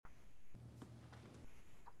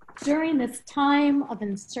During this time of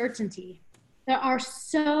uncertainty, there are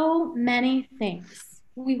so many things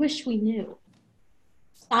we wish we knew.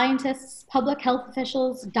 Scientists, public health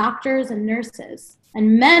officials, doctors, and nurses,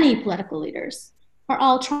 and many political leaders are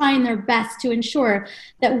all trying their best to ensure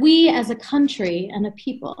that we as a country and a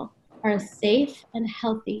people are as safe and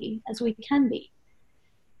healthy as we can be.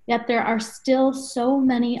 Yet there are still so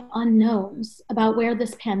many unknowns about where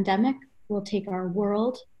this pandemic will take our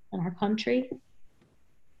world and our country.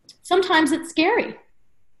 Sometimes it's scary.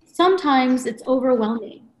 Sometimes it's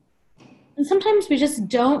overwhelming. And sometimes we just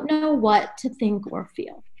don't know what to think or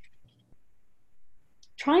feel.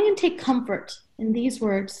 Try and take comfort in these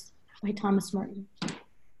words by Thomas Merton.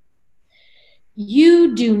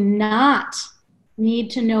 You do not need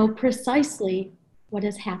to know precisely what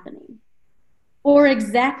is happening or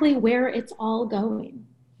exactly where it's all going.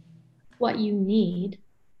 What you need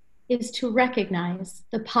is to recognize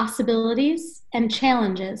the possibilities and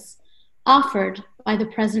challenges offered by the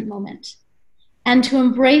present moment and to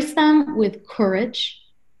embrace them with courage,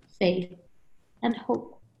 faith, and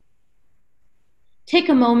hope. Take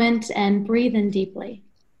a moment and breathe in deeply.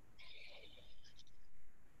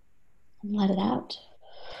 And let it out.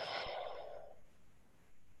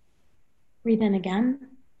 Breathe in again.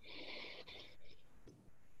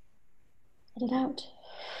 Let it out.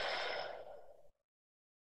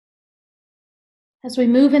 As we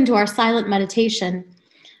move into our silent meditation,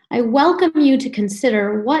 I welcome you to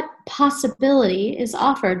consider what possibility is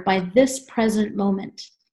offered by this present moment.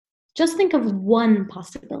 Just think of one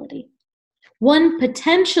possibility, one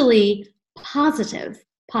potentially positive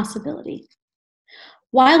possibility.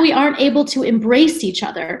 While we aren't able to embrace each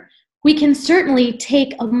other, we can certainly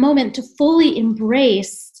take a moment to fully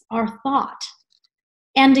embrace our thought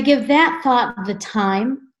and to give that thought the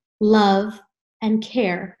time, love, and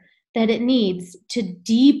care that it needs to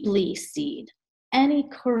deeply seed any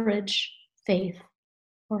courage, faith,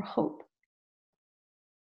 or hope.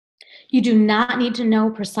 You do not need to know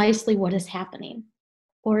precisely what is happening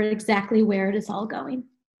or exactly where it is all going.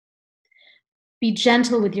 Be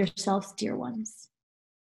gentle with yourselves, dear ones.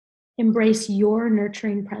 Embrace your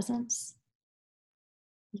nurturing presence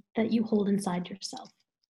that you hold inside yourself.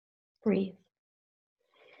 Breathe.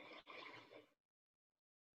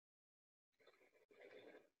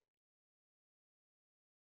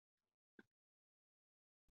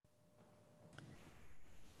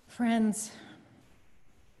 Friends,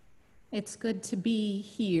 it's good to be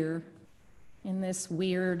here in this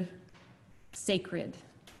weird, sacred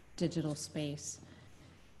digital space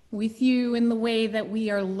with you in the way that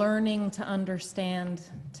we are learning to understand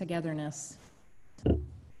togetherness.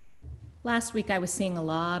 Last week I was seeing a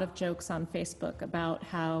lot of jokes on Facebook about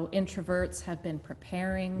how introverts have been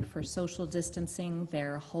preparing for social distancing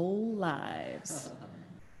their whole lives.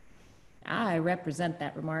 I represent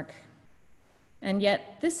that remark. And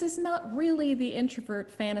yet, this is not really the introvert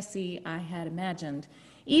fantasy I had imagined,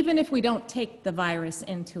 even if we don't take the virus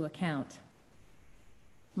into account.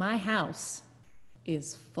 My house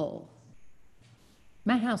is full.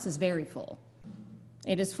 My house is very full.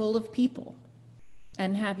 It is full of people.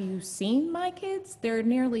 And have you seen my kids? They're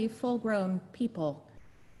nearly full-grown people.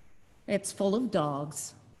 It's full of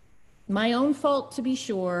dogs. My own fault, to be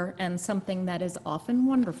sure, and something that is often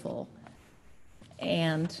wonderful.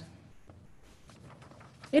 And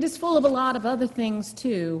it is full of a lot of other things,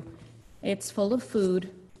 too. It's full of food,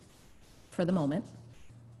 for the moment.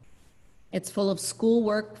 It's full of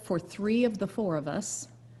schoolwork for 3 of the 4 of us.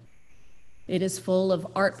 It is full of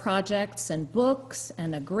art projects and books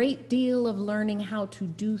and a great deal of learning how to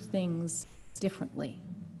do things differently.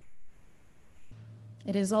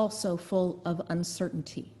 It is also full of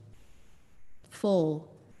uncertainty, full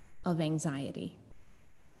of anxiety.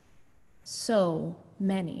 So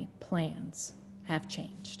many plans have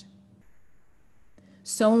changed.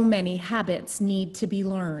 So many habits need to be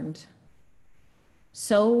learned.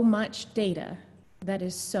 So much data that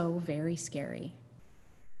is so very scary.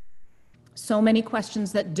 So many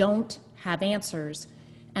questions that don't have answers,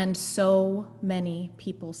 and so many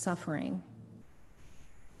people suffering.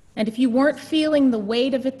 And if you weren't feeling the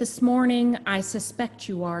weight of it this morning, I suspect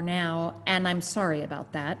you are now, and I'm sorry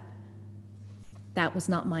about that. That was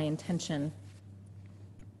not my intention.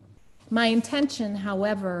 My intention,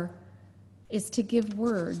 however, is to give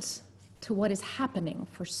words to what is happening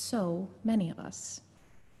for so many of us.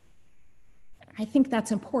 I think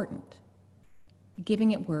that's important,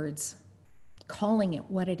 giving it words, calling it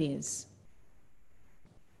what it is.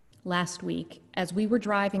 Last week, as we were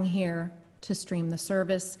driving here to stream the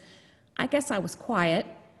service, I guess I was quiet,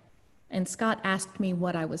 and Scott asked me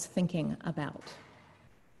what I was thinking about.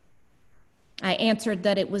 I answered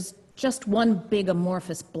that it was just one big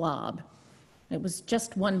amorphous blob. It was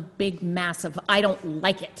just one big mass of, I don't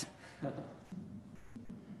like it.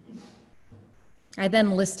 I then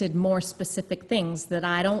listed more specific things that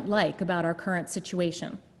I don't like about our current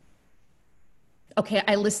situation. Okay,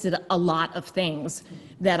 I listed a lot of things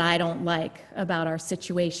that I don't like about our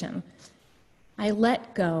situation. I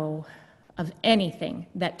let go of anything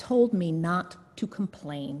that told me not to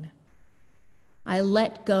complain. I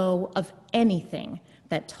let go of anything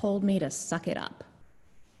that told me to suck it up.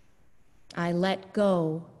 I let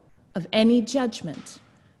go of any judgment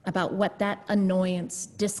about what that annoyance,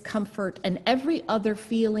 discomfort, and every other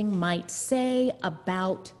feeling might say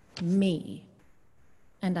about me.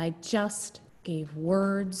 And I just gave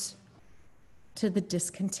words to the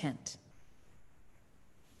discontent.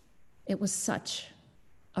 It was such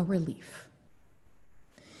a relief.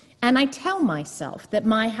 And I tell myself that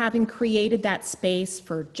my having created that space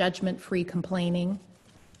for judgment-free complaining,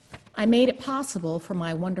 I made it possible for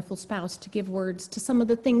my wonderful spouse to give words to some of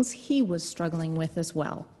the things he was struggling with as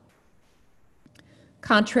well.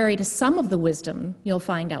 Contrary to some of the wisdom you'll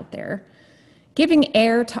find out there, giving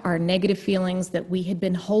air to our negative feelings that we had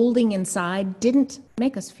been holding inside didn't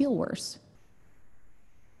make us feel worse.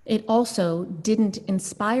 It also didn't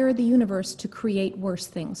inspire the universe to create worse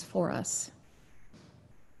things for us.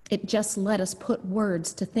 It just let us put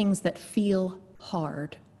words to things that feel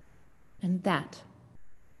hard, and that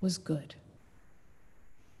was good.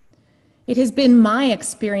 It has been my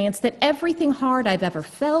experience that everything hard I've ever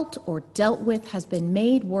felt or dealt with has been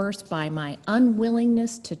made worse by my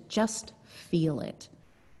unwillingness to just feel it,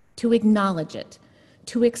 to acknowledge it,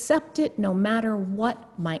 to accept it no matter what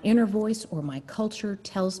my inner voice or my culture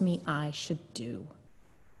tells me I should do.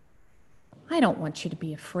 I don't want you to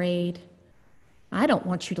be afraid. I don't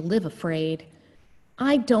want you to live afraid.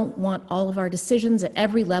 I don't want all of our decisions at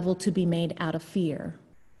every level to be made out of fear.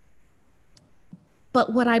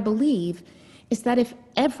 But what I believe is that if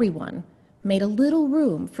everyone made a little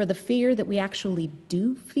room for the fear that we actually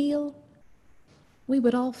do feel, we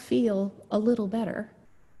would all feel a little better,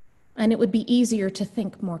 and it would be easier to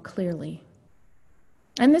think more clearly.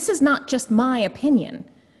 And this is not just my opinion.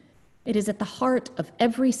 It is at the heart of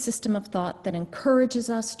every system of thought that encourages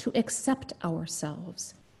us to accept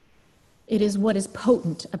ourselves. It is what is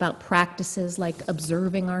potent about practices like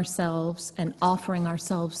observing ourselves and offering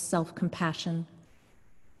ourselves self-compassion.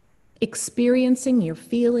 Experiencing your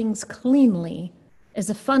feelings cleanly is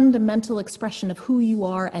a fundamental expression of who you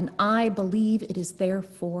are, and I believe it is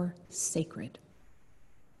therefore sacred.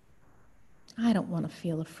 I don't want to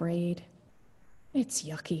feel afraid. It's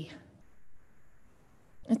yucky.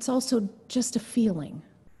 It's also just a feeling,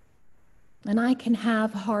 and I can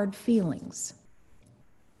have hard feelings.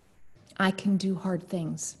 I can do hard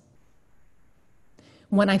things.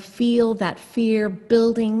 When I feel that fear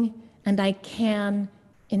building and I can,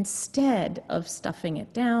 instead of stuffing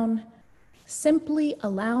it down, simply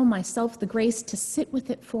allow myself the grace to sit with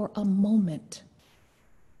it for a moment,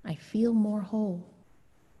 I feel more whole.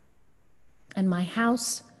 And my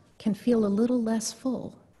house can feel a little less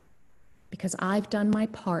full because I've done my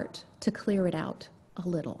part to clear it out a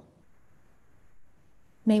little.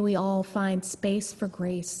 May we all find space for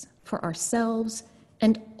grace for ourselves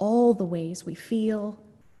and all the ways we feel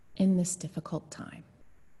in this difficult time.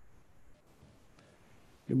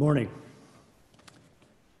 Good morning.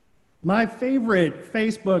 My favorite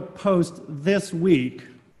Facebook post this week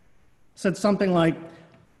said something like,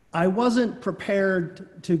 I wasn't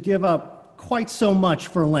prepared to give up quite so much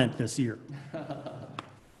for Lent this year.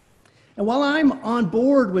 And while I'm on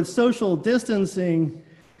board with social distancing,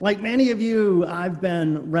 like many of you, I've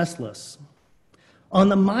been restless. On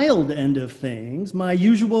the mild end of things, my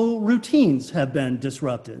usual routines have been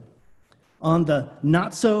disrupted. On the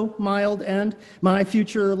not-so-mild end, my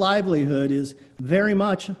future livelihood is very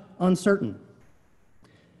much uncertain.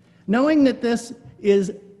 Knowing that this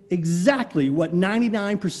is exactly what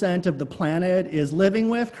 99% of the planet is living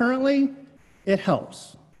with currently, it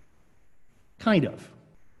helps. Kind of.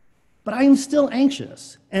 But I am still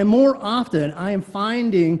anxious, and more often I am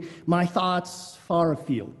finding my thoughts far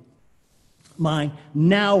afield. My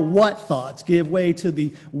now what thoughts give way to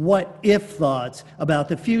the what if thoughts about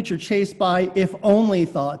the future, chased by if only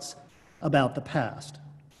thoughts about the past.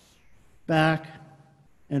 Back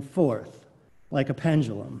and forth like a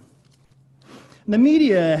pendulum. The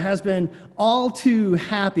media has been all too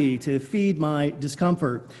happy to feed my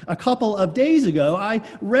discomfort. A couple of days ago, I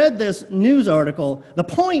read this news article. The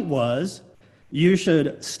point was, you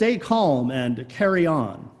should stay calm and carry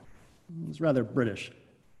on. It's rather British.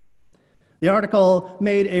 The article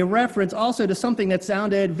made a reference also to something that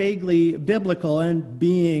sounded vaguely biblical, and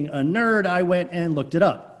being a nerd, I went and looked it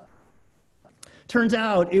up. Turns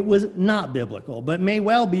out it was not biblical, but may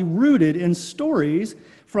well be rooted in stories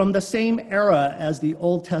from the same era as the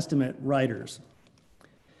Old Testament writers.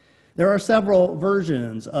 There are several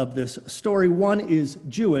versions of this story. One is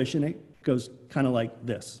Jewish, and it goes kind of like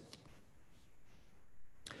this.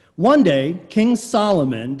 One day, King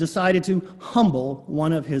Solomon decided to humble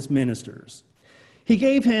one of his ministers. He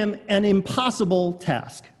gave him an impossible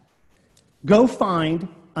task. Go find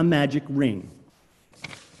a magic ring.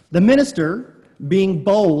 The minister, being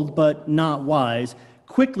bold but not wise,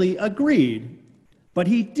 quickly agreed, but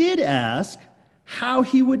he did ask how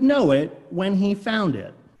he would know it when he found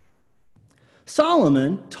it.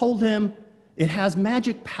 Solomon told him it has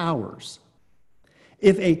magic powers.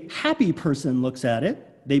 If a happy person looks at it,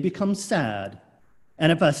 they become sad.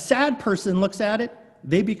 And if a sad person looks at it,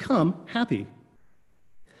 they become happy.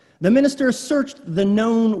 The minister searched the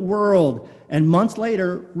known world and months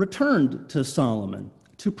later returned to Solomon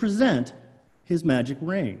to present his magic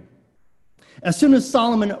ring. As soon as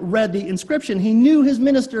Solomon read the inscription, he knew his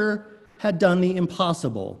minister had done the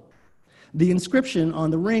impossible. The inscription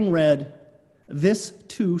on the ring read, "This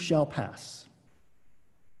too shall pass."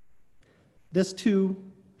 This too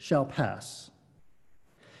shall pass.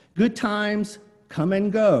 Good times come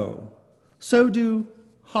and go. So do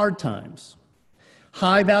hard times.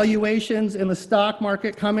 High valuations in the stock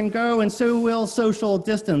market come and go, and so will social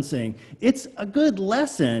distancing. It's a good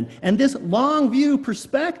lesson, and this long view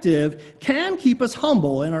perspective can keep us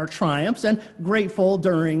humble in our triumphs and grateful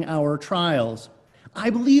during our trials. I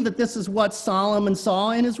believe that this is what Solomon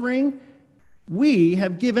saw in his ring. We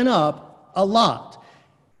have given up a lot,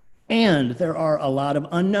 and there are a lot of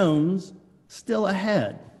unknowns still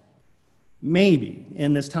ahead. Maybe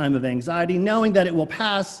in this time of anxiety, knowing that it will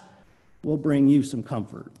pass will bring you some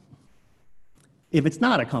comfort. If it's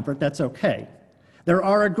not a comfort, that's okay. There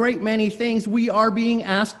are a great many things we are being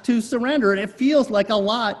asked to surrender, and it feels like a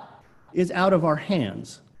lot is out of our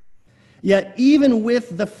hands. Yet even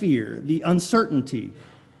with the fear, the uncertainty,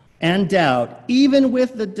 and doubt, even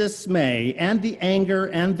with the dismay and the anger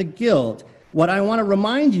and the guilt, what I want to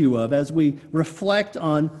remind you of as we reflect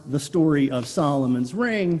on the story of Solomon's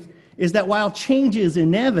ring is that while change is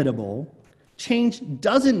inevitable, change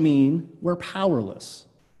doesn't mean we're powerless.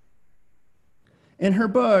 In her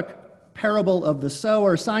book, Parable of the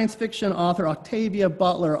Sower, science fiction author Octavia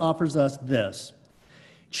Butler offers us this.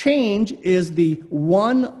 Change is the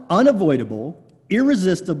one unavoidable,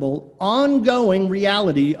 irresistible, ongoing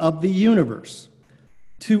reality of the universe.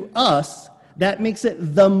 To us, that makes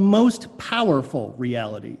it the most powerful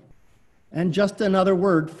reality, and just another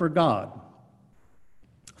word for God.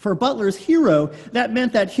 For Butler's hero, that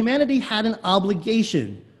meant that humanity had an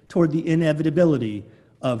obligation toward the inevitability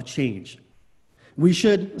of change. We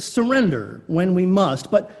should surrender when we must,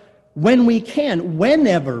 but when we can,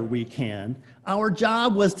 whenever we can, our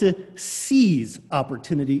job was to seize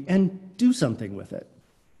opportunity and do something with it,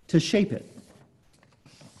 to shape it.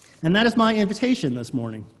 And that is my invitation this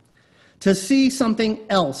morning, to see something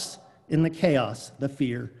else in the chaos, the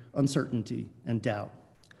fear, uncertainty, and doubt.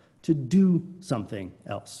 To do something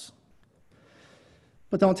else.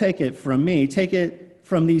 But don't take it from me. Take it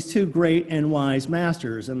from these two great and wise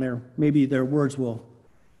masters, and maybe their words will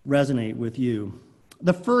resonate with you.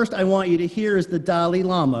 The first I want you to hear is the Dalai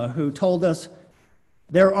Lama, who told us,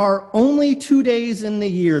 there are only 2 days in the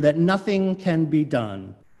year that nothing can be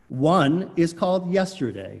done. One is called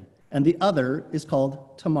yesterday, and the other is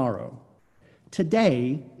called tomorrow.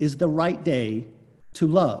 Today is the right day to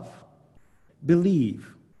love,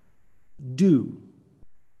 believe, do,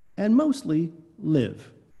 and mostly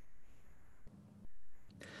live.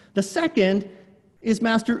 The second is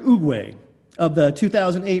Master Oogway of the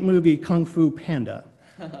 2008 movie Kung Fu Panda.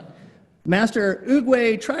 Master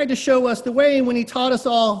Oogway tried to show us the way when he taught us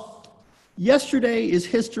all, yesterday is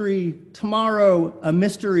history, tomorrow a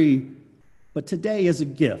mystery, but today is a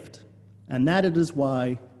gift, and that is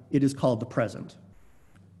why it is called the present.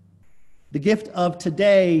 The gift of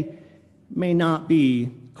today may not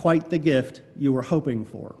be quite the gift you were hoping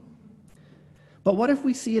for. But what if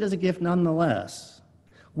we see it as a gift nonetheless?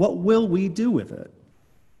 What will we do with it?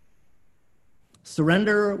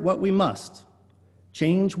 Surrender what we must,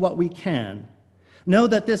 change what we can. Know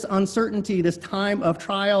that this uncertainty, this time of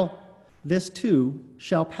trial, this too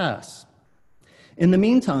shall pass. In the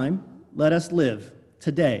meantime, let us live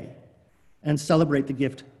today and celebrate the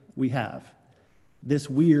gift we have, this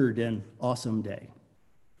weird and awesome day.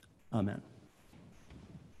 Amen.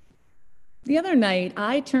 The other night,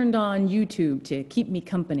 I turned on YouTube to keep me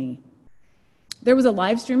company. There was a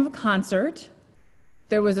live stream of a concert.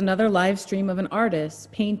 There was another live stream of an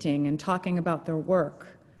artist painting and talking about their work.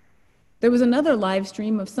 There was another live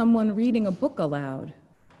stream of someone reading a book aloud.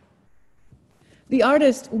 The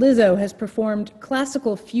artist Lizzo has performed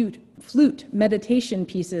classical flute meditation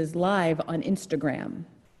pieces live on Instagram.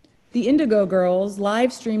 The Indigo Girls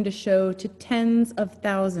live streamed a show to tens of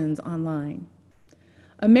thousands online.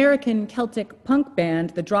 American Celtic punk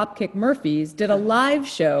band, the Dropkick Murphys, did a live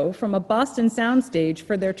show from a Boston soundstage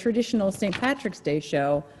for their traditional St. Patrick's Day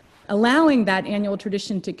show, allowing that annual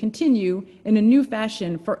tradition to continue in a new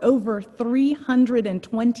fashion for over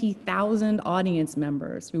 320,000 audience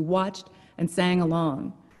members who watched and sang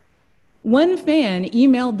along. One fan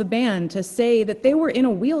emailed the band to say that they were in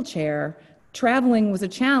a wheelchair, traveling was a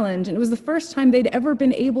challenge, and it was the first time they'd ever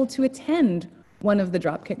been able to attend one of the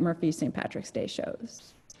Dropkick Murphys St. Patrick's Day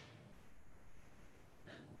shows.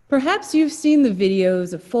 Perhaps you've seen the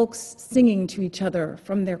videos of folks singing to each other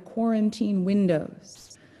from their quarantine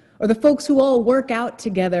windows, or the folks who all work out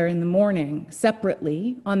together in the morning,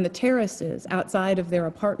 separately, on the terraces outside of their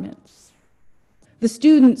apartments. The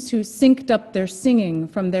students who synced up their singing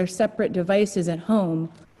from their separate devices at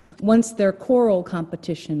home once their choral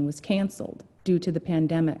competition was canceled due to the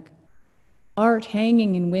pandemic. Art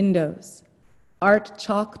hanging in windows, art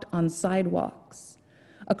chalked on sidewalks.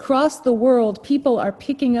 Across the world, people are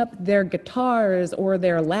picking up their guitars or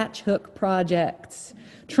their latch hook projects,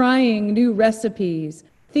 trying new recipes,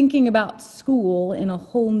 thinking about school in a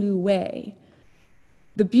whole new way.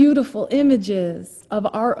 The beautiful images of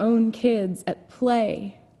our own kids at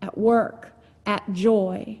play, at work, at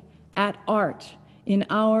joy, at art in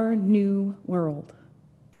our new world.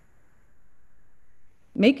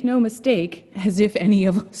 Make no mistake, as if any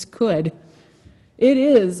of us could, it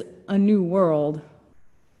is a new world.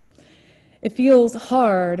 It feels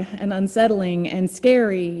hard and unsettling and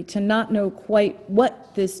scary to not know quite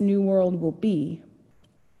what this new world will be.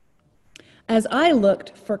 As I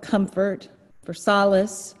looked for comfort, for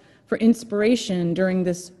solace, for inspiration during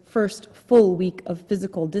this first full week of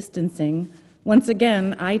physical distancing, once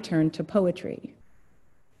again I turned to poetry.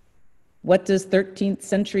 What does 13th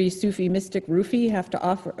century Sufi mystic Rufi have to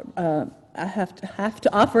offer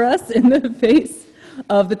us in the face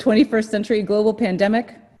of the 21st century global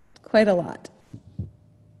pandemic? Quite a lot.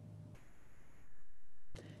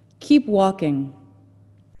 Keep walking,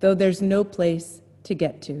 though there's no place to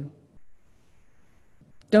get to.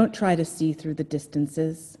 Don't try to see through the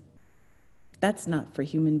distances. That's not for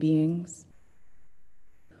human beings.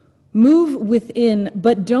 Move within,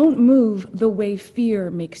 but don't move the way fear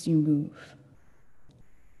makes you move.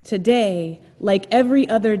 Today, like every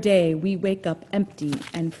other day, we wake up empty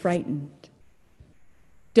and frightened.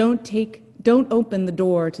 Don't open the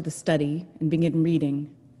door to the study and begin reading.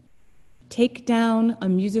 Take down a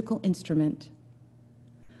musical instrument.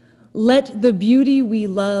 Let the beauty we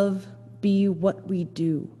love be what we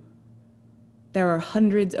do. There are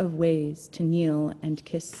hundreds of ways to kneel and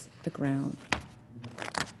kiss the ground.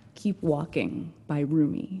 Keep Walking by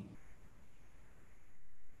Rumi.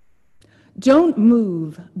 Don't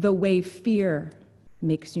move the way fear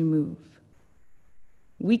makes you move.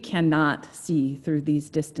 We cannot see through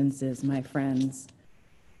these distances, my friends.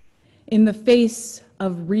 In the face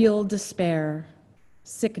of real despair,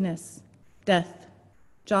 sickness, death,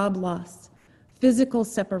 job loss, physical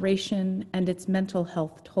separation and its mental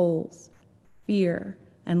health tolls, fear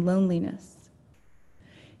and loneliness.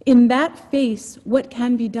 In that face, what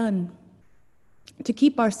can be done to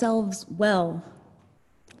keep ourselves well,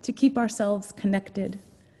 to keep ourselves connected,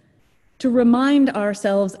 to remind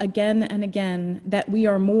ourselves again and again that we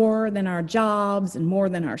are more than our jobs and more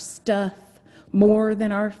than our stuff, more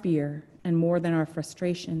than our fear and more than our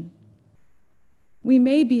frustration. We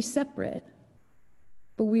may be separate,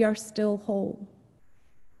 but we are still whole.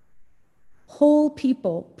 Whole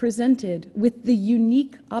people presented with the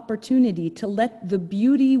unique opportunity to let the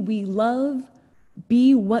beauty we love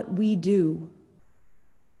be what we do.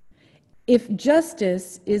 If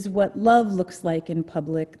justice is what love looks like in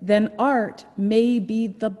public, then art may be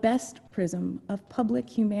the best prism of public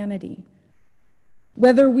humanity.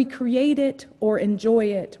 Whether we create it or enjoy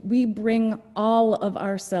it, we bring all of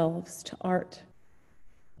ourselves to art.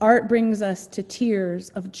 Art brings us to tears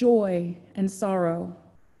of joy and sorrow.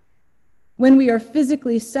 When we are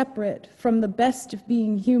physically separate from the best of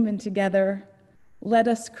being human together, let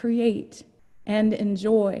us create and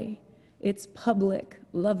enjoy its public,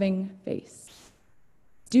 loving face.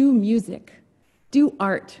 Do music, do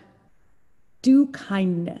art, do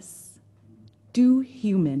kindness, do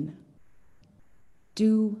human,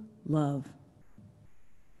 do love.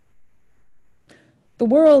 The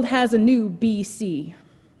world has a new BC,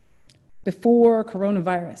 before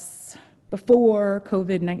coronavirus, before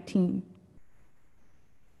COVID-19.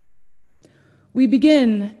 We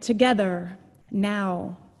begin together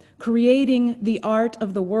now, creating the art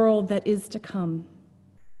of the world that is to come.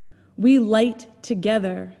 We light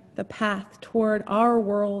together the path toward our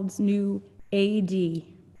world's new AD,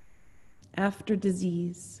 after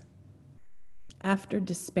disease, after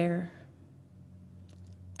despair,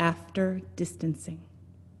 after distancing.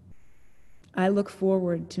 I look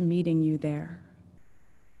forward to meeting you there.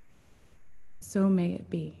 So may it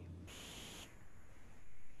be.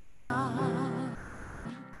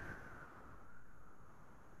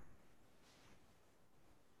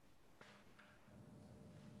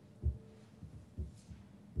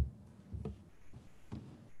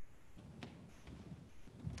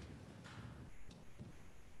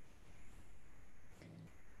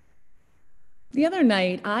 The other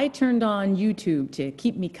night, I turned on YouTube to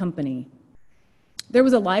keep me company. There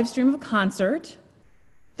was a live stream of a concert.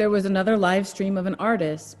 There was another live stream of an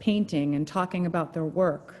artist painting and talking about their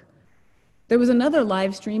work. There was another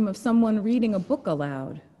live stream of someone reading a book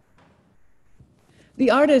aloud. The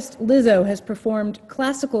artist Lizzo has performed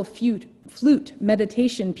classical flute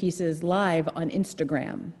meditation pieces live on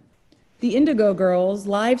Instagram. The Indigo Girls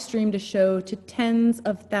live streamed a show to tens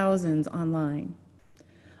of thousands online.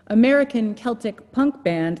 American Celtic punk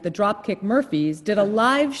band, the Dropkick Murphys, did a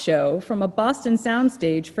live show from a Boston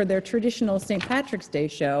soundstage for their traditional St. Patrick's Day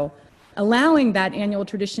show, allowing that annual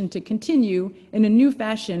tradition to continue in a new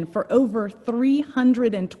fashion for over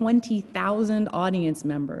 320,000 audience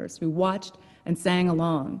members who watched and sang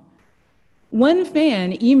along. One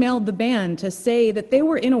fan emailed the band to say that they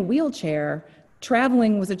were in a wheelchair,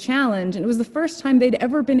 traveling was a challenge, and it was the first time they'd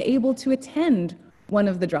ever been able to attend one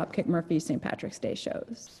of the Dropkick Murphys St. Patrick's Day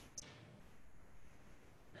shows.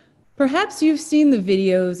 Perhaps you've seen the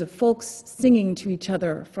videos of folks singing to each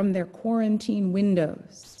other from their quarantine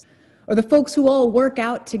windows, or the folks who all work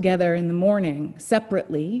out together in the morning,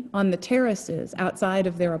 separately, on the terraces outside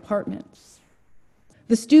of their apartments.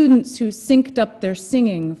 The students who synced up their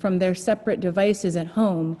singing from their separate devices at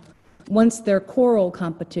home once their choral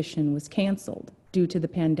competition was canceled due to the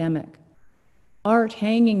pandemic. Art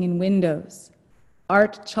hanging in windows,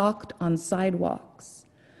 art chalked on sidewalks.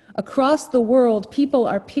 Across the world, people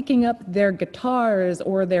are picking up their guitars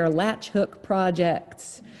or their latch hook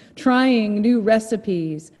projects, trying new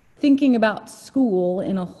recipes, thinking about school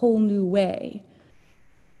in a whole new way.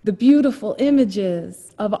 The beautiful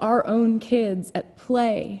images of our own kids at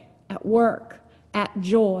play, at work, at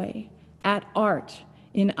joy, at art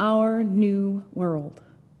in our new world.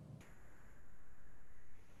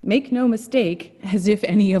 Make no mistake, as if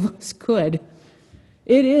any of us could.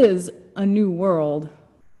 It is a new world.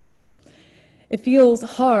 It feels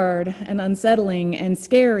hard and unsettling and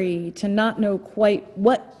scary to not know quite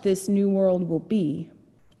what this new world will be.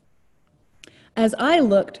 As I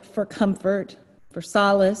looked for comfort, for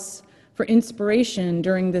solace, for inspiration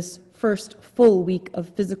during this first full week of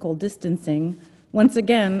physical distancing, once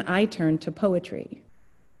again I turned to poetry.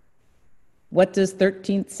 What does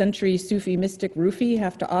 13th century Sufi mystic Rumi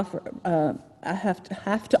have to offer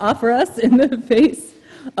us in the face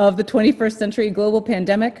of the 21st century global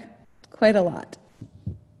pandemic? Quite a lot.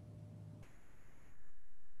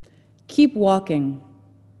 Keep walking,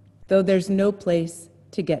 though there's no place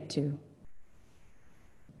to get to.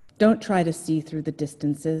 Don't try to see through the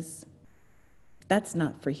distances. That's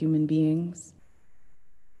not for human beings.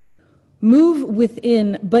 Move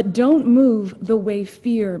within, but don't move the way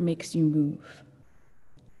fear makes you move.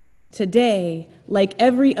 Today, like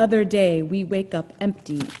every other day, we wake up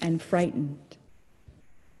empty and frightened.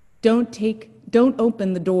 Don't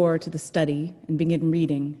open the door to the study and begin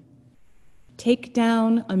reading. Take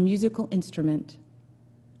down a musical instrument.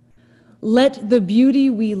 Let the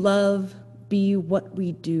beauty we love be what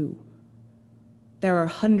we do. There are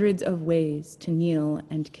hundreds of ways to kneel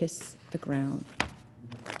and kiss the ground.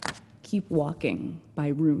 Keep Walking by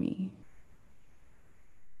Rumi.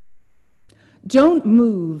 Don't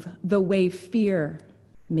move the way fear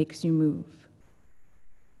makes you move.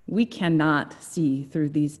 We cannot see through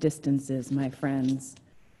these distances, my friends.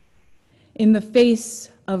 In the face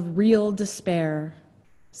of real despair,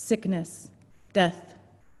 sickness, death,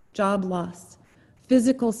 job loss,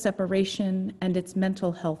 physical separation and its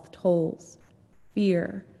mental health tolls,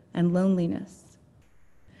 fear and loneliness.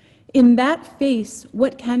 In that face,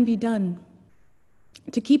 what can be done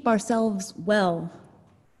to keep ourselves well,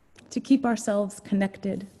 to keep ourselves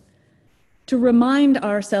connected, to remind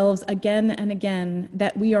ourselves again and again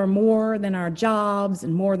that we are more than our jobs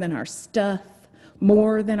and more than our stuff,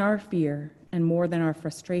 more than our fear and more than our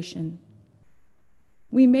frustration.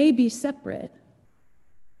 We may be separate,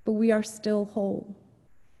 but we are still whole.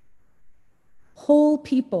 whole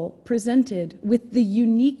people presented with the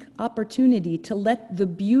unique opportunity to let the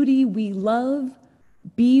beauty we love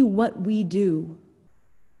be what we do.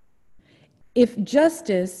 If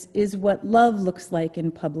justice is what love looks like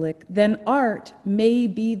in public, then art may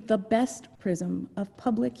be the best prism of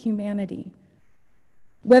public humanity.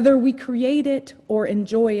 Whether we create it or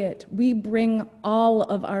enjoy it, we bring all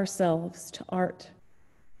of ourselves to art.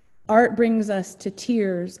 Art brings us to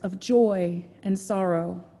tears of joy and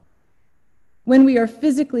sorrow. When we are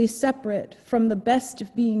physically separate from the best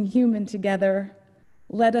of being human together,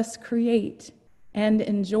 let us create and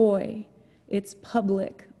enjoy its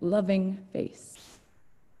public, loving face.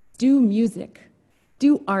 Do music,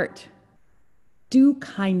 do art, do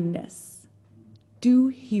kindness, do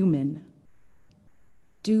human,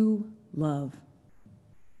 do love.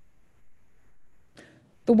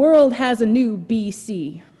 The world has a new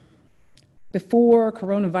BC, before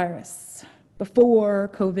coronavirus,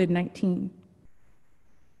 before COVID-19.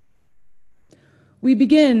 We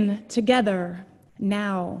begin together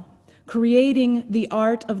now, creating the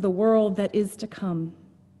art of the world that is to come.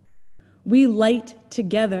 We light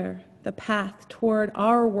together the path toward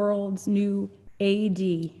our world's new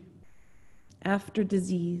AD, after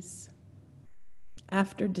disease,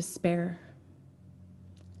 after despair,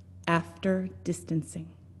 after distancing.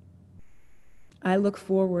 I look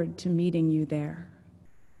forward to meeting you there.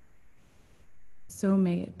 So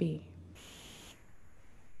may it be.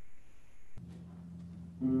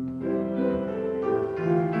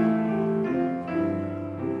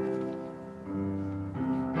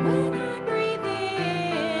 When I breathe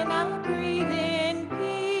in, I'll breathe in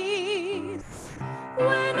peace.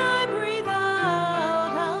 When I breathe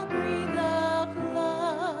out, I'll breathe out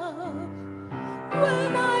love.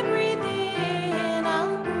 When I breathe in,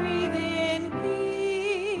 I'll breathe in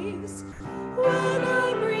peace. When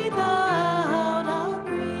I breathe out, I'll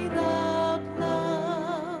breathe out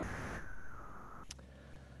love.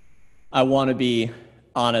 I want to be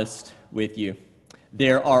honest with you.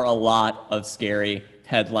 There are a lot of scary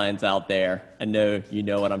headlines out there. I know you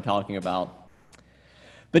know what I'm talking about.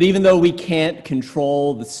 But even though we can't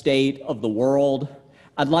control the state of the world,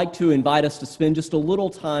 I'd like to invite us to spend just a little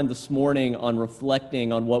time this morning on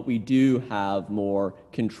reflecting on what we do have more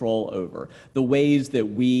control over, the ways that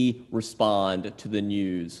we respond to the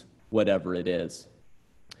news, whatever it is.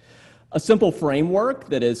 A simple framework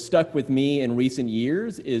that has stuck with me in recent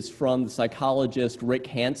years is from the psychologist Rick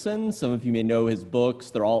Hanson. Some of you may know his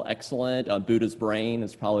books. They're all excellent. Buddha's Brain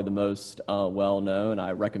is probably the most well-known.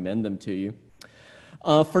 I recommend them to you.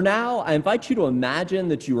 For now, I invite you to imagine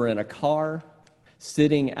that you are in a car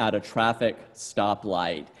sitting at a traffic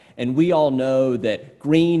stoplight. And we all know that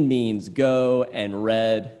green means go and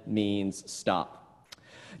red means stop.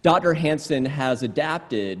 Dr. Hanson has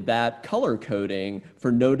adapted that color coding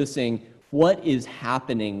for noticing what is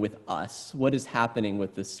happening with us, what is happening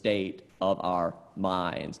with the state of our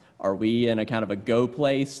minds. Are we in a kind of a go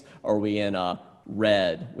place? Are we in a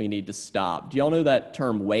red? We need to stop. Do y'all know that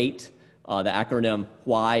term WAIT, the acronym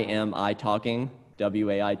Why Am I Talking?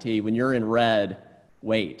 WAIT. When you're in red,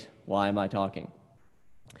 wait, why am I talking?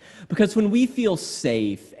 Because when we feel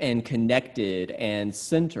safe and connected and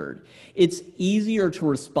centered, it's easier to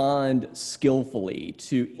respond skillfully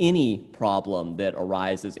to any problem that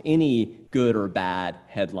arises, any good or bad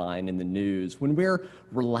headline in the news. When we're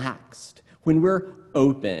relaxed, when we're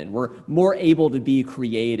open, we're more able to be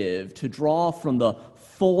creative, to draw from the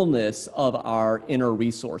fullness of our inner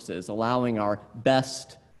resources, allowing our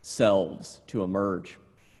best selves to emerge.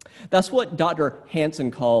 That's what Dr.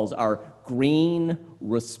 Hanson calls our green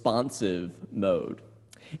responsive mode.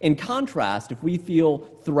 In contrast, if we feel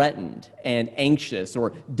threatened and anxious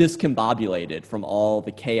or discombobulated from all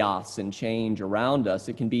the chaos and change around us,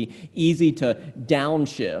 it can be easy to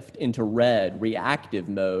downshift into red, reactive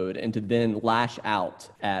mode, and to then lash out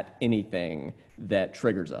at anything that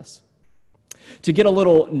triggers us. To get a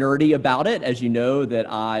little nerdy about it, as you know that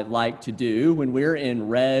I like to do, when we're in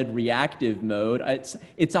red reactive mode,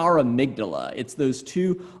 it's our amygdala. It's those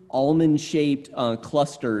two almond-shaped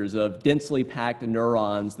clusters of densely packed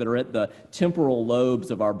neurons that are at the temporal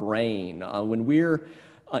lobes of our brain. When we're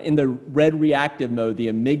in the red reactive mode, the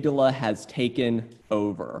amygdala has taken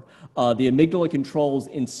over. The amygdala controls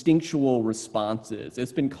instinctual responses.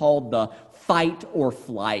 It's been called the fight or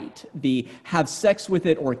flight, the have sex with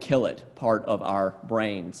it or kill it part of our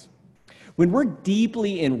brains. When we're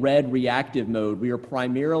deeply in red reactive mode, we are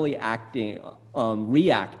primarily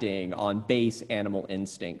reacting on base animal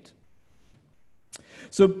instinct.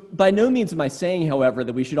 So by no means am I saying, however,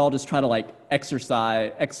 that we should all just try to like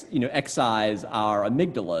excise our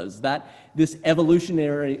amygdalas. That this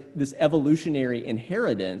evolutionary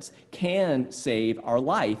inheritance can save our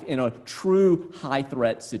life in a true high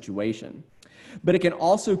threat situation. But it can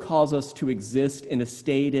also cause us to exist in a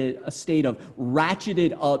state of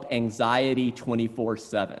ratcheted up anxiety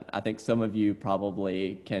 24/7. I think some of you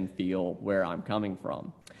probably can feel where I'm coming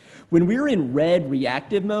from. When we're in red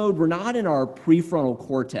reactive mode, we're not in our prefrontal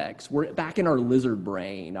cortex. We're back in our lizard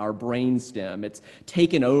brain, our brainstem. It's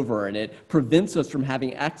taken over, and it prevents us from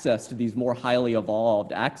having access to these more highly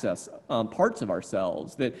evolved parts of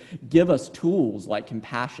ourselves that give us tools like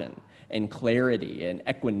compassion and clarity and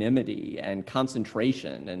equanimity and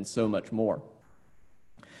concentration and so much more.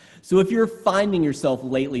 So if you're finding yourself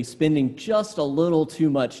lately spending just a little too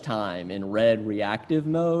much time in red reactive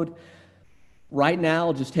mode, right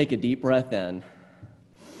now, just take a deep breath in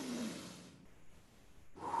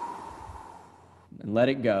and let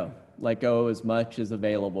it go. Let go as much as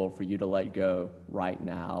available for you to let go right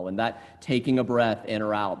now. And that taking a breath in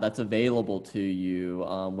or out, that's available to you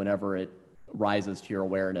whenever it rises to your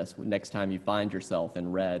awareness next time you find yourself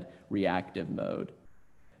in red reactive mode.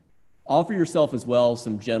 Offer yourself as well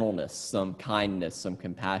some gentleness, some kindness, some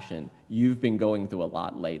compassion. You've been going through a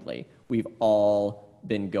lot lately. We've all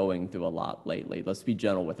been going through a lot lately. Let's be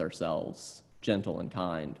gentle with ourselves, gentle and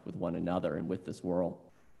kind with one another and with this world.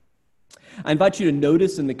 I invite you to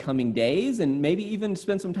notice in the coming days, and maybe even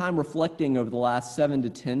spend some time reflecting over the last 7 to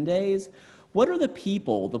 10 days, what are the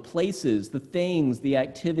people, the places, the things, the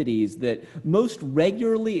activities that most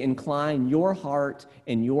regularly incline your heart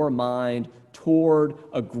and your mind toward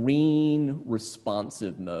a green,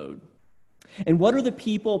 responsive mode? And what are the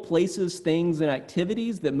people, places, things, and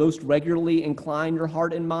activities that most regularly incline your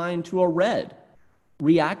heart and mind to a red,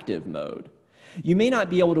 reactive mode? You may not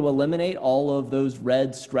be able to eliminate all of those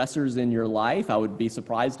red stressors in your life. I would be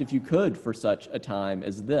surprised if you could for such a time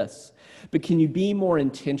as this. But can you be more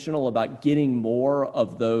intentional about getting more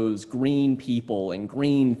of those green people and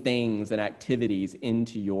green things and activities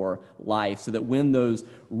into your life so that when those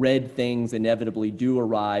red things inevitably do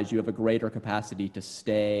arise, you have a greater capacity to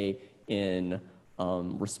stay in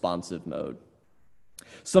responsive mode?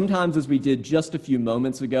 Sometimes, as we did just a few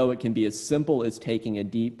moments ago, it can be as simple as taking a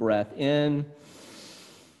deep breath in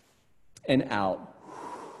and out.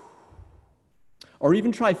 Or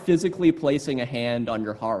even try physically placing a hand on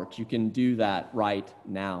your heart. You can do that right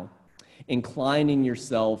now. Inclining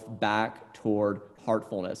yourself back toward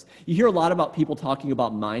heartfulness. You hear a lot about people talking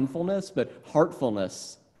about mindfulness, but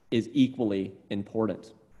heartfulness is equally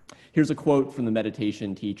important. Here's a quote from the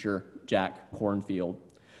meditation teacher, Jack Kornfield.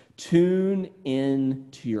 Tune in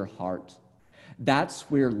to your heart. That's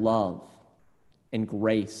where love and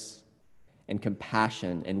grace and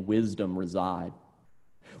compassion and wisdom reside.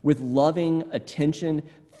 With loving attention,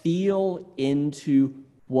 feel into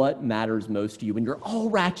what matters most to you. When you're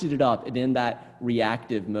all ratcheted up and in that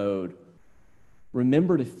reactive mode,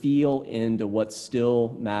 remember to feel into what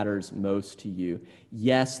still matters most to you.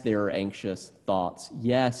 Yes, there are anxious thoughts.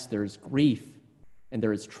 Yes, there's grief and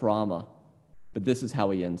there is trauma. But this is how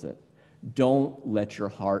he ends it. Don't let your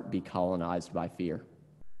heart be colonized by fear.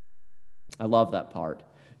 I love that part.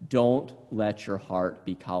 Don't let your heart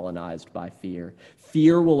be colonized by fear.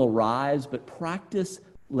 Fear will arise, but practice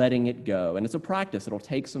letting it go. And it's a practice. It'll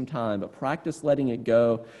take some time, but practice letting it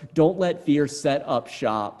go. Don't let fear set up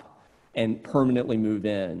shop and permanently move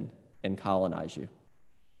in and colonize you.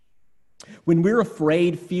 When we're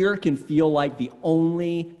afraid, fear can feel like the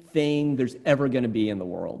only thing there's ever going to be in the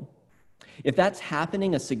world. If that's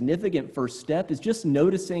happening, a significant first step is just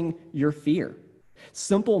noticing your fear.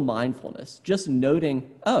 Simple mindfulness, just noting,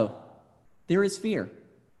 oh, there is fear.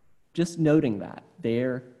 Just noting that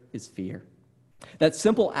there is fear. That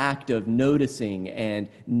simple act of noticing and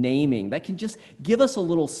naming, that can just give us a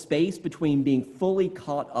little space between being fully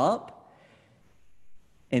caught up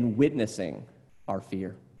and witnessing our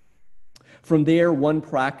fear. From there, one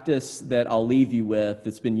practice that I'll leave you with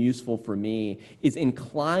that's been useful for me is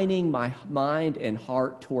inclining my mind and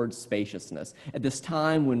heart towards spaciousness. At this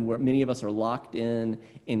time when many of us are locked in,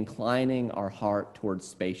 inclining our heart towards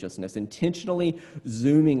spaciousness, intentionally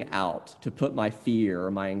zooming out to put my fear or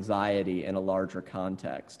my anxiety in a larger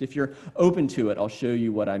context. If you're open to it, I'll show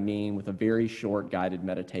you what I mean with a very short guided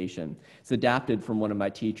meditation. It's adapted from one of my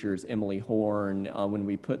teachers, Emily Horn, when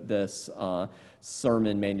we put this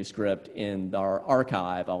sermon manuscript in our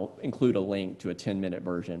archive. I'll include a link to a 10-minute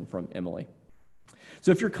version from Emily.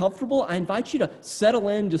 So if you're comfortable, I invite you to settle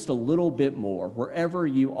in just a little bit more wherever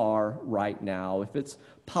you are right now. If it's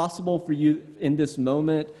possible for you in this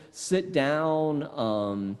moment, sit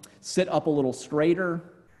down, sit up a little straighter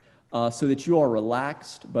so that you are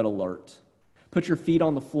relaxed but alert. Put your feet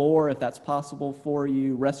on the floor if that's possible for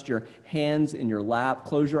you. Rest your hands in your lap.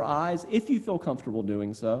 Close your eyes if you feel comfortable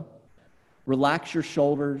doing so. Relax your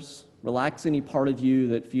shoulders. Relax any part of you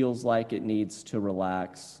that feels like it needs to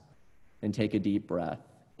relax. And take a deep breath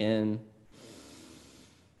in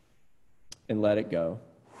and let it go.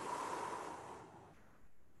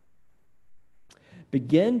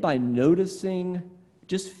 Begin by noticing,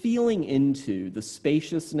 just feeling into the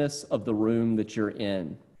spaciousness of the room that you're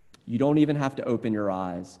in. You don't even have to open your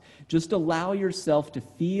eyes. Just allow yourself to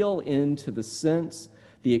feel into the sense,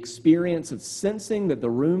 the experience of sensing that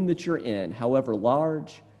the room that you're in, however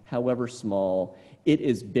large, however small, it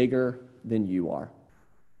is bigger than you are.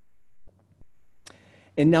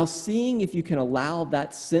 And now seeing if you can allow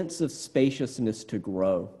that sense of spaciousness to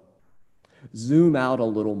grow. Zoom out a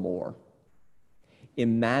little more.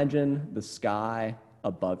 Imagine the sky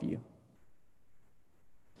above you.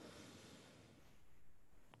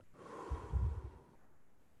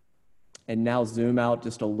 And now zoom out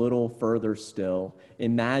just a little further still,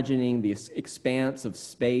 imagining the expanse of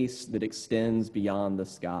space that extends beyond the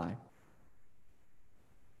sky.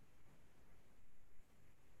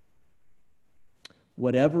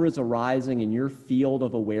 Whatever is arising in your field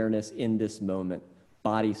of awareness in this moment,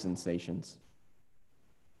 body sensations,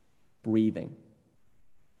 breathing,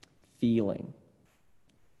 feeling,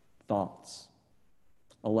 thoughts,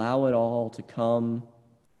 allow it all to come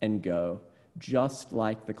and go, just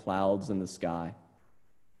like the clouds in the sky.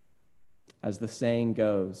 As the saying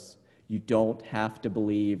goes, you don't have to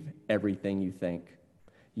believe everything you think.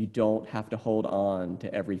 You don't have to hold on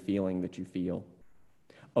to every feeling that you feel.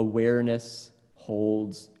 Awareness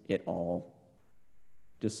holds it all.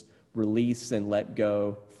 Just release and let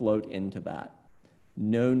go, float into that.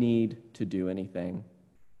 No need to do anything.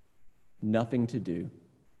 Nothing to do.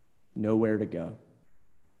 Nowhere to go.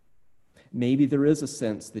 Maybe there is a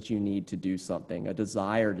sense that you need to do something, a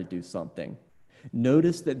desire to do something.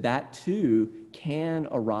 Notice that that too can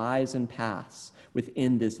arise and pass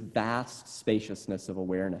within this vast spaciousness of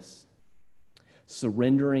awareness.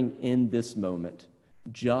 Surrendering in this moment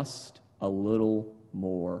just a little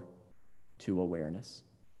more to awareness.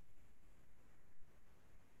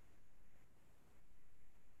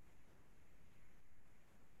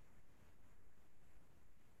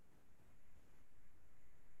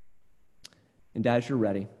 And as you're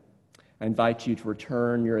ready, I invite you to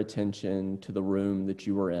return your attention to the room that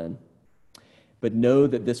you were in. But know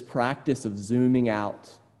that this practice of zooming out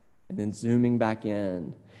and then zooming back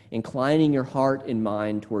in, inclining your heart and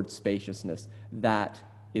mind towards spaciousness, that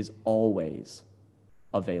is always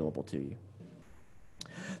available to you.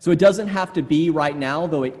 So it doesn't have to be right now,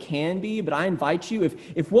 though it can be, but I invite you,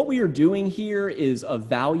 if what we are doing here is of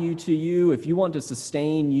value to you, if you want to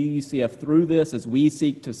sustain UUCF through this as we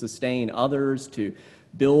seek to sustain others, to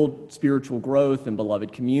build spiritual growth and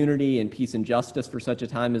beloved community and peace and justice for such a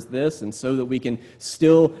time as this, and so that we can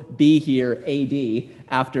still be here AD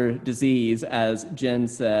after disease, as Jen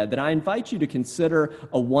said, then I invite you to consider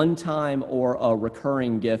a one-time or a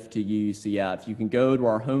recurring gift to UUCF. You can go to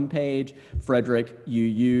our homepage,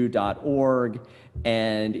 frederickuu.org,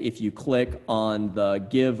 and if you click on the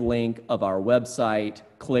give link of our website,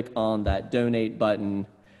 click on that donate button,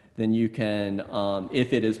 then you can,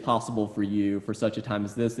 if it is possible for you for such a time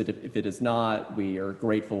as this, that if it is not, we are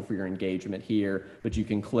grateful for your engagement here, but you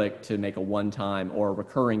can click to make a one-time or a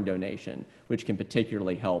recurring donation, which can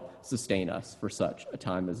particularly help sustain us for such a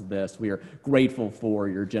time as this. We are grateful for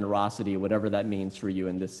your generosity, whatever that means for you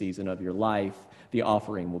in this season of your life. The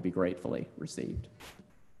offering will be gratefully received.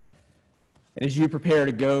 And as you prepare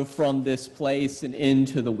to go from this place and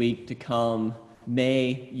into the week to come,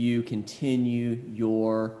 may you continue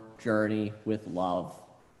your journey with love.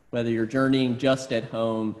 Whether you're journeying just at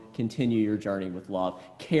home, continue your journey with love.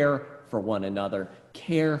 Care for one another.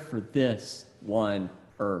 Care for this one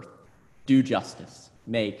earth. Do justice.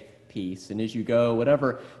 Make peace. And as you go,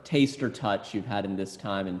 whatever taste or touch you've had in this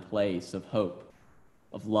time and place of hope,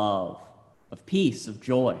 of love, of peace, of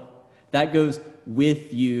joy, that goes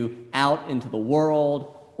with you out into the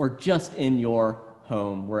world or just in your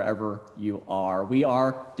home, wherever you are. We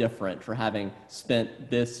are different for having spent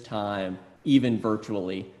this time, even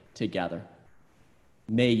virtually, together.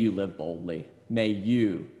 May you live boldly. May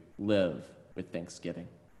you live with thanksgiving.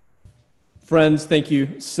 Friends, thank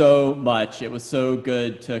you so much. It was so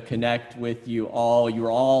good to connect with you all. You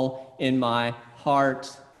are all in my heart.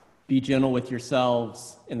 Be gentle with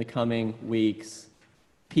yourselves in the coming weeks.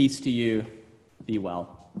 Peace to you. Be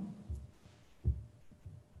well.